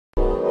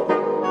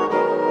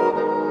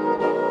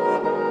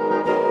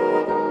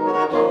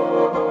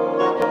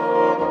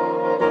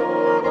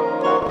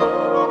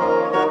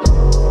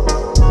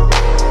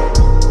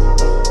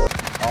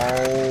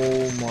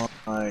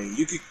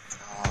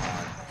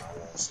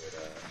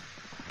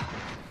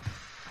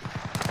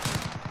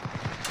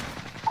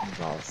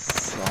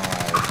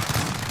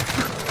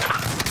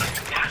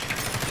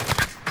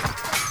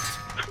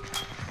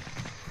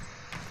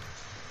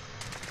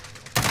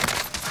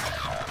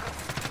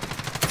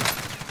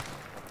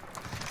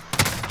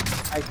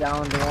I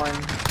downed one.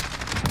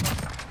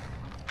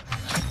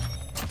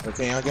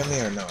 Okay, y'all get me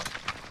or no?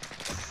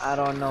 I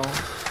don't know.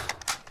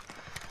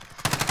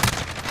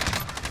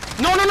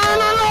 No!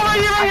 Right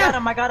here! I got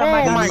him!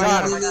 Oh my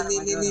god!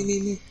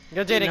 Me.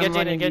 Get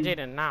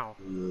Jaden now.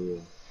 Yeah.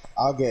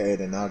 I'll get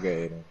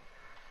Aiden.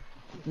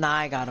 Nah,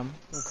 I got him.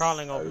 I'm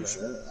crawling Are over you there.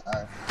 sure?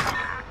 Alright.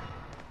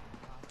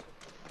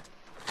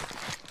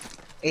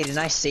 Aiden,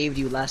 I saved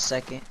you last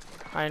second.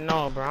 I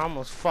know, bro. I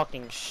almost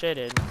fucking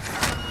shitted.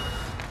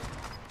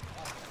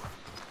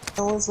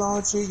 What's wrong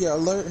with you? Your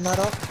alert not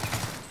up?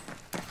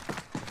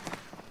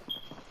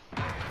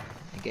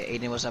 Nigga,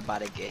 Aiden was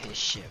about to get his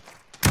shit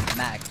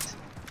macked.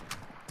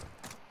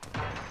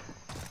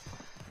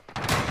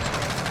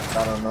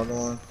 Got another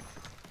one.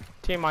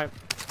 Team wipe.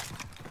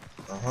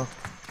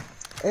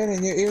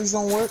 Aiden, your ears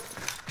don't work?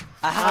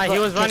 He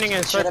was running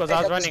in circles.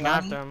 I was running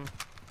after him.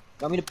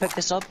 Want me to pick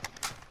this up?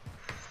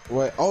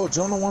 Wait, oh,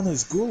 Jonah won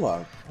his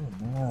gulag.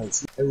 Oh,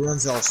 nice. It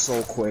runs out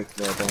so quick,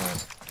 though,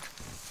 don't.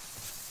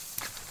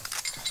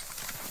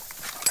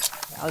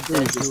 I'll do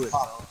Please, it,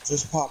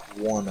 just pop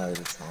one at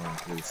a time,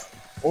 please.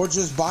 Or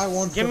just buy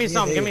one. Give me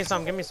some.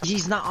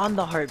 He's not on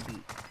the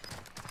heartbeat.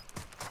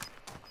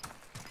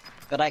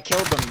 But I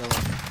killed him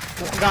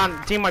though.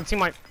 Gone. Team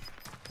wipe.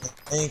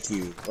 Thank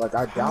you. Like,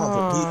 I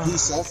downed him. He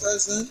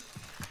self-res in?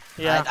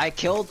 Yeah. I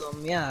killed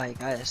him, yeah, I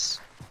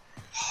guess.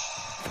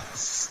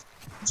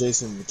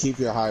 Jason, keep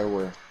your high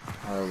alert.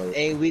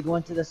 Hey, we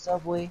going to the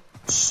subway?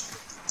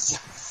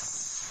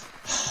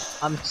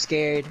 I'm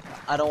scared.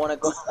 I don't want to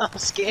go. I'm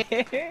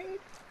scared.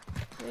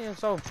 You're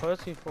so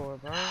pussy for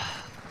it, bro.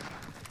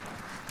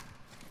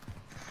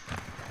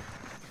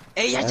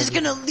 Hey, y'all just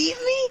gonna leave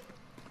me?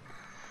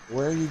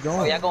 Where are you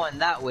going? Oh, y'all going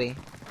that way.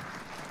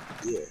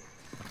 Yeah.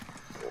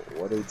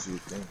 What did you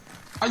think?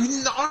 Are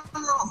you not?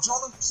 No,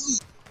 Jonah,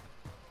 please.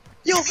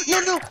 Yo,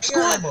 no,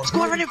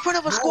 squad right in front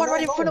of us,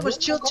 right in front of us.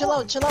 Chill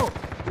out.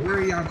 Where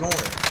are y'all going?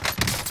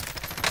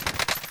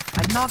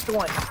 I knocked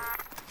one.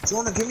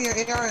 Jonah, give me your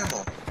AR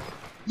ammo.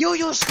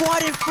 Yo,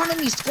 squad in front of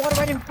me, squad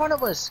right in front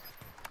of us.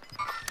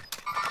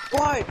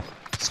 Squad.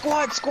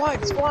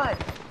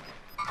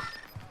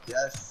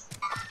 Yes.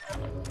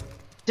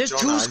 There's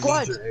Jonah, two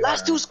squads.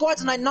 Last two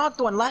squads and I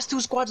knocked one.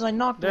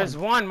 There's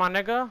one, my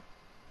nigga.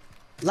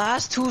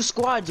 Last two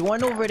squads,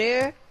 one over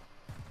there.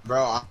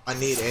 Bro, I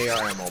need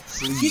AR ammo,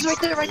 please. He's right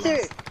there.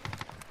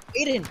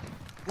 Aiden,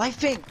 life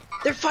ping.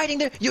 They're fighting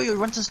there. Yo,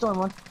 run to the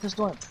storm,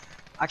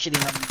 Actually,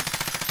 no.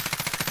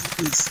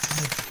 Please.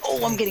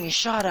 Oh, I'm getting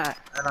shot at.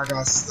 And I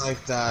got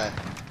sniped at.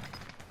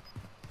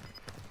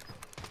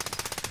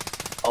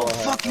 Oh,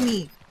 fuck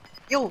me.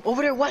 Yo,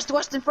 over there, west,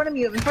 in front of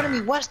me,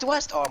 west. Oh my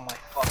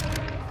fucking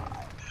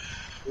god.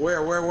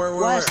 Where?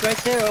 West, right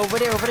there, over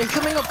there.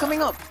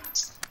 Coming up.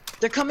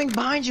 They're coming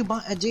behind you,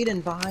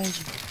 Jaden, behind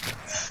you.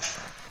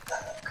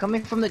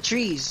 Coming from the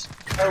trees.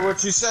 Hey,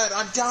 what you said?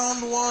 I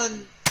downed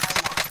one.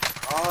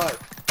 Oh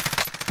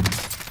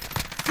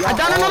my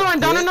god. I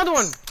down another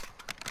one.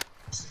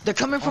 They're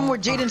coming from where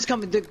Jaden's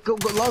coming. Look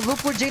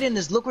where Jaden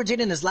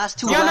is. Last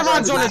two. Behind the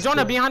rock,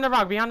 Jonah. Behind the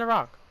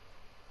rock.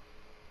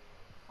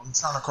 I'm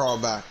trying to crawl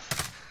back.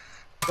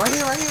 Right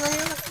here.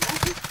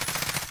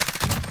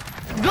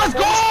 Let's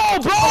go,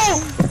 bro!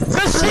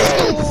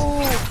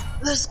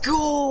 Let's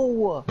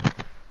go!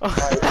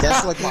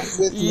 That's like my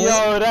 5th win.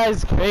 Yo,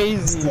 that's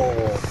crazy.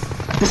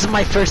 This is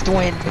my first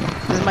win.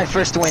 This is my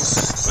first win.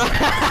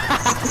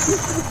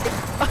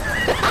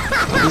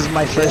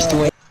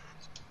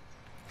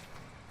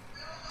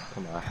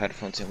 Come on,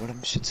 headphones in. Where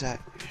them shits at?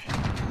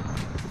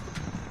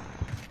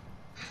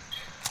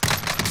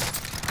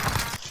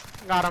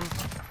 Got him.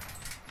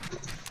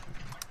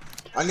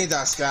 I need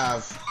that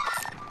scav.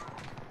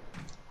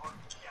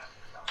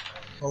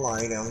 Hold on,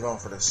 Aiden, I'm going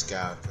for the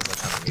scav because I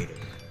kind of need it.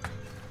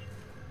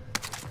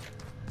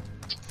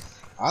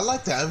 I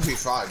like the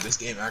MP5 this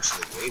game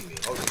actually gave me.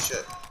 Holy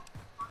shit.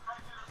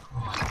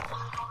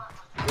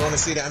 You want to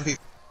see the MP5?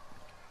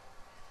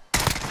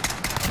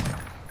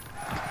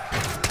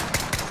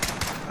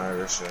 Alright,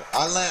 good shit.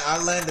 I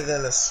landed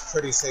in a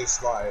pretty safe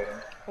spot,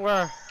 Aiden.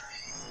 Where?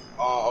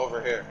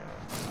 Over here.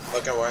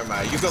 Look at where I'm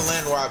at. You can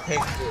land where I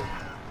pinged you.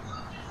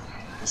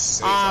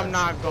 I'm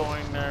not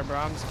going there, bro.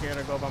 I'm scared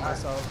to go by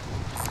myself.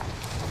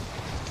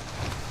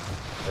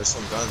 There's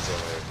some guns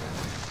over here.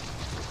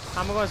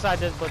 I'm gonna go inside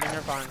this building.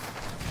 You're fine.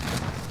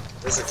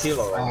 There's a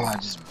kilo right here. I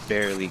just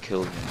barely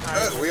killed him.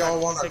 Good, we all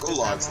want our Take this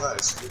gulags. ammo.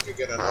 Nice. We could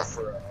get enough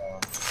for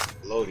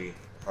Lodi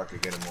if I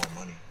could get him more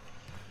money.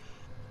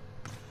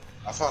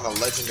 I found a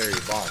legendary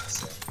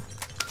box.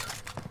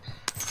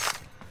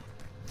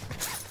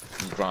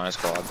 So. Brian's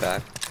squad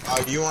back.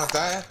 You want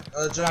that,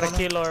 Jonah? Got a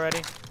kilo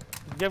already.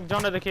 Give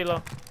Jonah the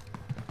kilo.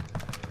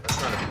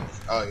 That's not a...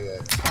 Oh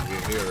yeah,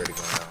 you're already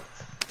going out.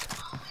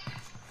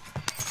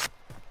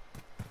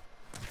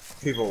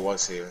 People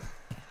was here.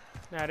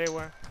 Yeah, they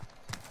were.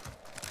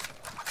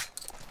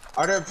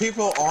 Are there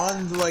people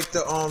on like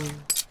the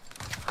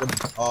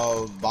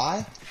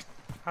buy?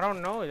 I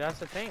don't know. That's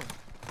the thing.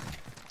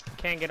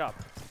 Can't get up.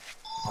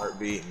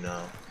 Heartbeat,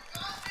 no.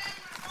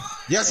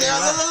 Yes, yeah,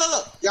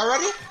 look. Y'all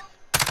ready?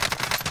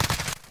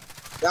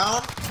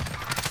 Down.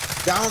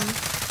 Down.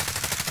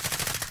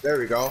 There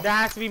we go. There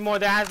has to be more.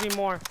 There has to be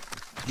more.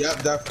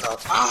 Yep, definitely.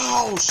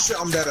 Oh shit,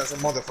 I'm dead as a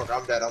motherfucker.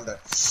 I'm dead. I'm dead.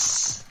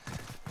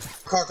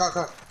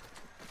 Car.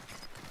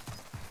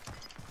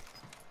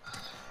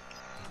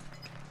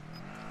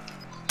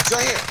 It's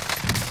right here.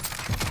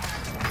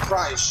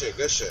 Cry shit.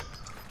 Good shit.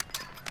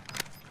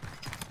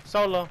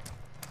 Solo.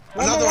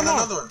 Another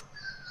one.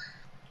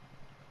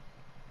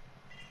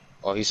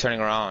 Oh, he's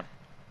turning around.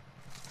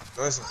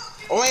 Oh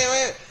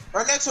wait.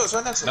 Right next to us.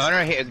 No,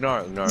 here.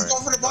 Ignore He's it.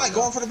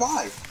 going for the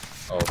buy.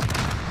 Oh.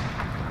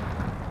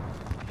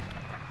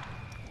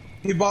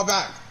 He bought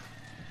back.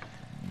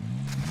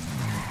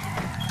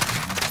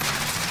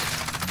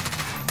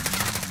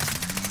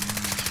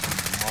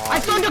 I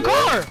saw the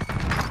car!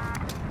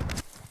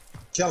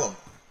 Kill him.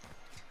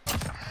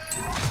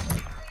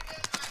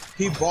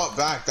 He bought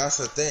back, that's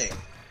the thing.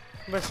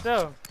 But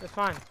still, it's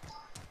fine.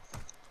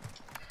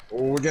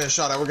 Oh, we're getting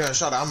shot at.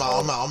 I'm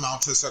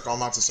out to the circle.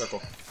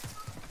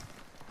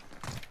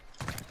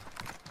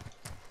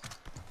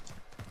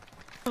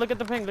 Look at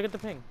the ping.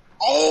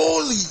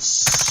 Holy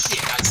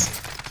shit, I see.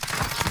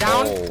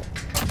 Down. Oh.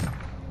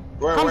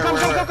 Where?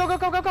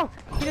 Go.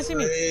 He didn't see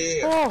me.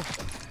 Yeah.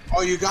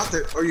 Oh, you got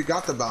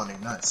the bounty.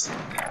 Nice.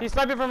 He's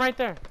sniping from right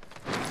there.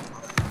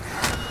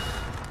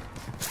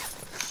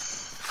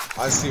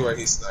 I see where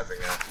he's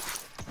sniping at.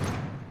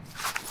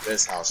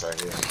 This house right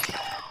here.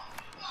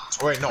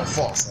 Wait, no,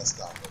 false. That's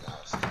down the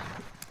house.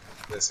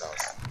 This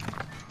house.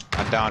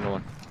 I downed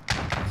one.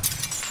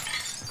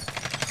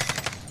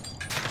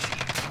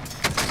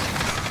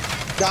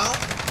 Down.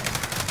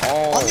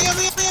 Oh. Me.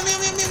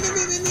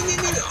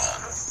 Oh,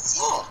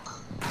 fuck.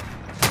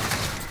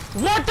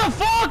 What the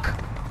fuck?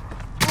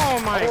 Oh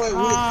my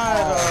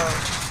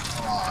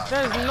god.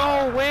 There's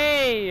no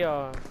way.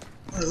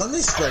 Wait, let me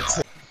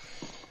spectate.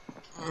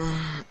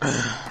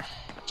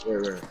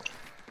 Wait.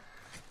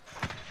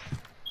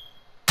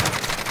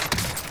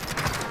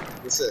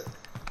 What's it?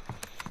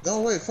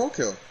 No, wait, full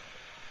kill.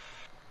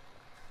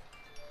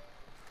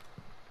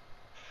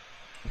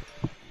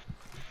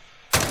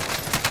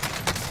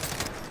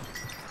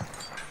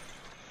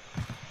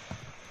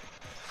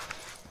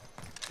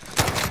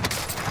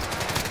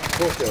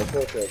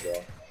 Full kill, bro.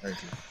 Thank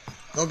you.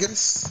 No, get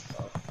us.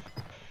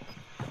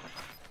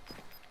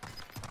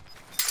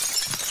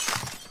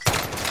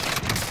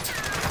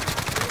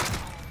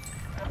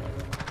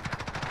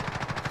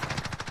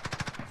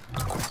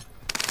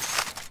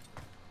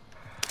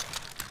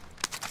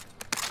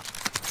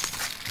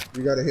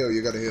 You gotta heal.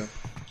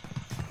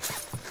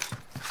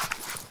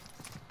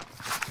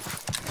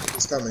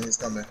 He's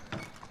coming.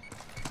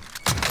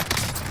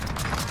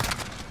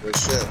 Good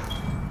shit.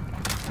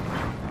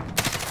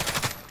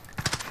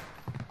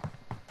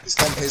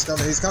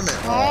 He's coming.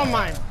 Oh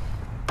my.